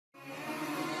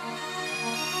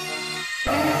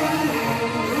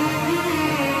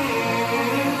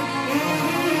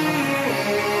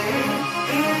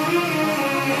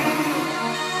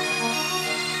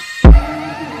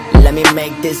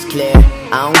make this clear.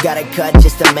 I don't gotta cut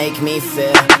just to make me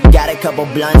feel. Got a couple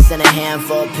blunts and a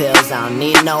handful of pills. I don't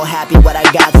need no happy, what I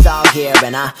got's all here.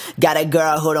 And I got a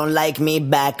girl who don't like me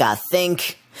back, I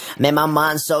think. Man, my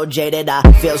mind's so jaded, I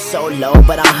feel so low,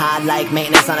 but I'm high like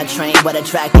maintenance on a train. Where the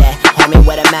track at? Homie,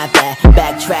 where the map at?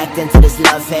 Backtracked into this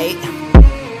love-hate.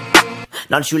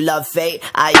 Don't you love fate?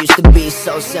 I used to be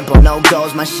so simple, no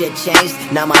goals, my shit changed.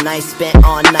 Now my nights spent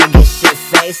all night, get shit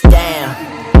faced.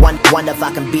 Damn, wonder if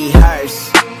I can be hers.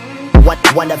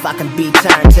 Wonder if I can be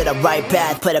turned to the right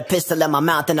path. Put a pistol in my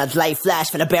mouth and a light flash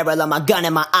from the barrel of my gun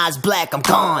and my eyes black, I'm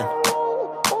gone.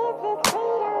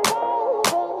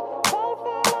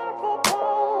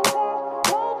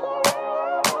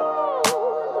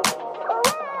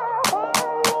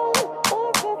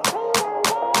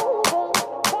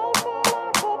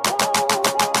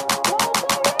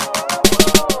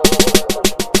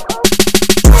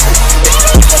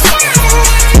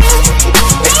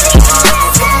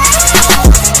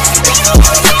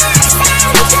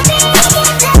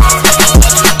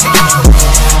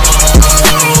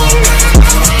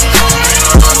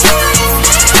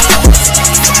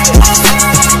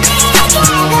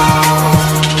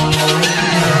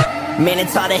 Man,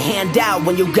 it's hard to hand out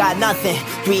when you got nothing.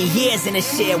 3 years in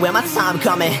this shit, where my time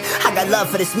coming? I got love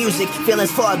for this music,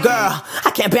 feelings for a girl. I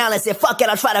can't balance it, fuck it,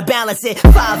 I'll try to balance it.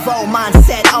 5-0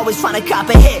 mindset, always trying to cop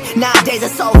a hit. Nowadays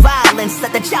it's so violence,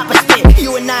 let the chopper spit.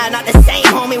 You and I are not the same,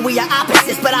 homie, we are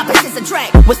opposites, but opposites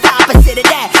attract. What's the opposite of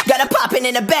that? Got a poppin'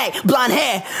 in the back, blonde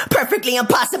hair, perfectly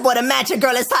impossible to match. A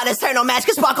girl as hot as her, no match,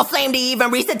 could sparkle flame to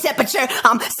even reach the temperature.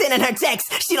 I'm sending her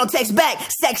texts, she don't text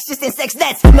back. Sex just in sex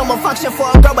nets, no more function for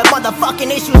a girl with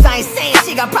motherfucking issues. I ain't saying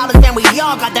she got problems, man, we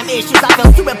all got them issues. I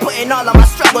feel stupid putting all of my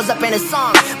struggles up in a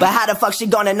song, but how the fuck she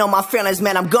gonna know my feelings,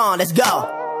 man? I'm gone, let's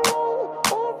go.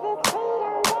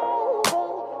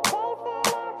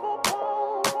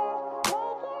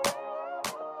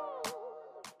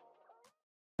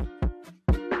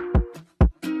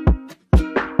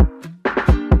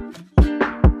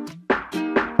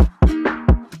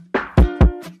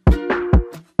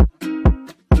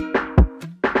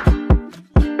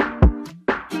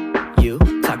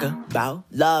 About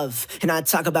love, and I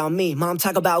talk about me. Mom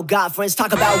talk about God, friends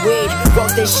talk about weed.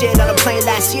 Wrote this shit on a plane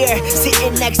last year,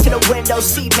 sitting next to the window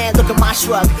seat. Man, look at my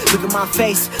shrug, look at my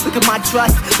face, look at my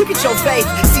trust, look at your faith.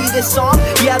 See this song?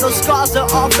 Yeah, those scars are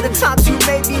all for the times you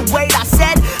made me wait. I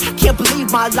said, I can't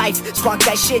believe my life. Spark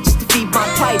that shit just to feed my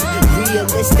pipe.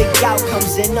 Realistic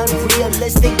outcomes and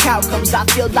unrealistic outcomes. I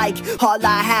feel like all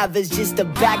I have is just a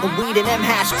bag of weed and them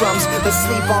hash crumbs. But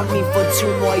sleep on me for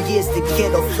 2 more years, the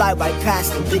kid will fly right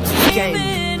past the bitches.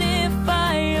 Even if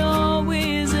I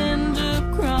always end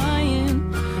up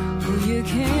crying, well, you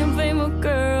can't blame a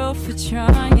girl for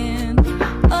trying.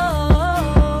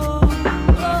 Oh,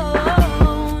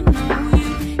 no,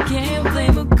 you can't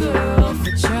blame a girl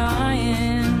for trying.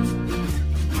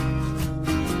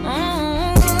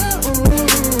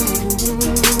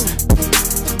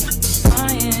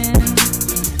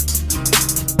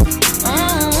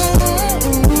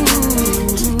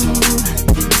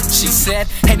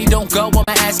 Henny, don't go, I'ma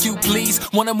ask you please.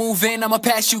 Wanna move in, I'ma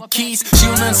pass you keys. She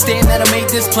don't understand that I made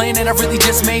this plan, and I really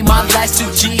just made my last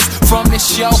 2 G's. From this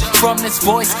show, from this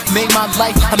voice, made my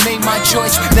life, I made my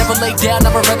choice. Never lay down,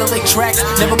 never rather lay tracks.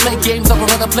 Never play games, I would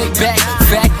rather play back.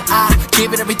 Fact, I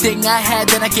gave it everything I had,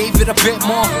 then I gave it a bit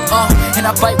more. And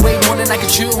I bite way more than I can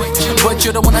chew, but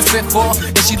you're the one I spit for.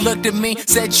 And she looked at me,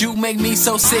 said you make me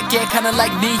so sick, yeah, kinda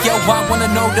like Neo. I wanna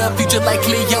know the future like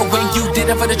Leo, when you did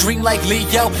it for the dream like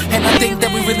Leo. And I think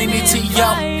that we really need T.O.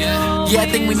 Yeah, I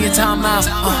think we need time out.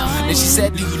 And she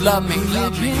said, do you love me?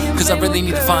 Cause I really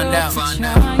need to find out.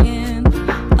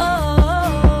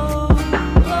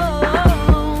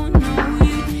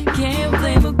 Can't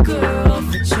blame a girl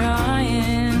for trying.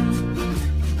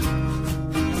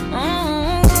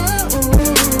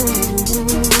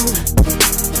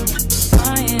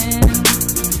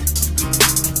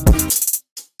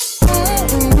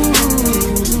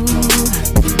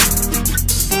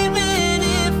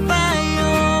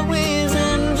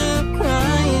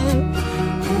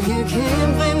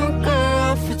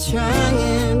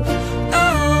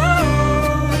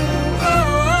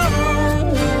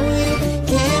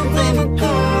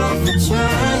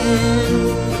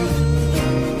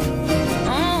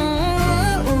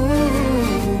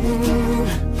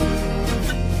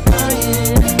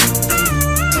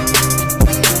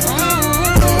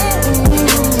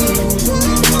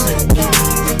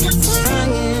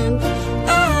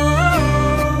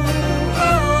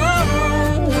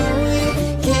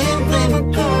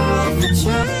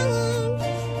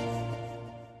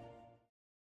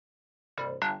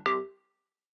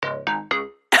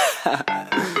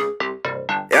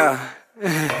 Yeah.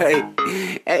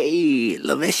 Hey, hey,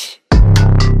 little bitch.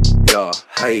 Yo,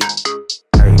 hey.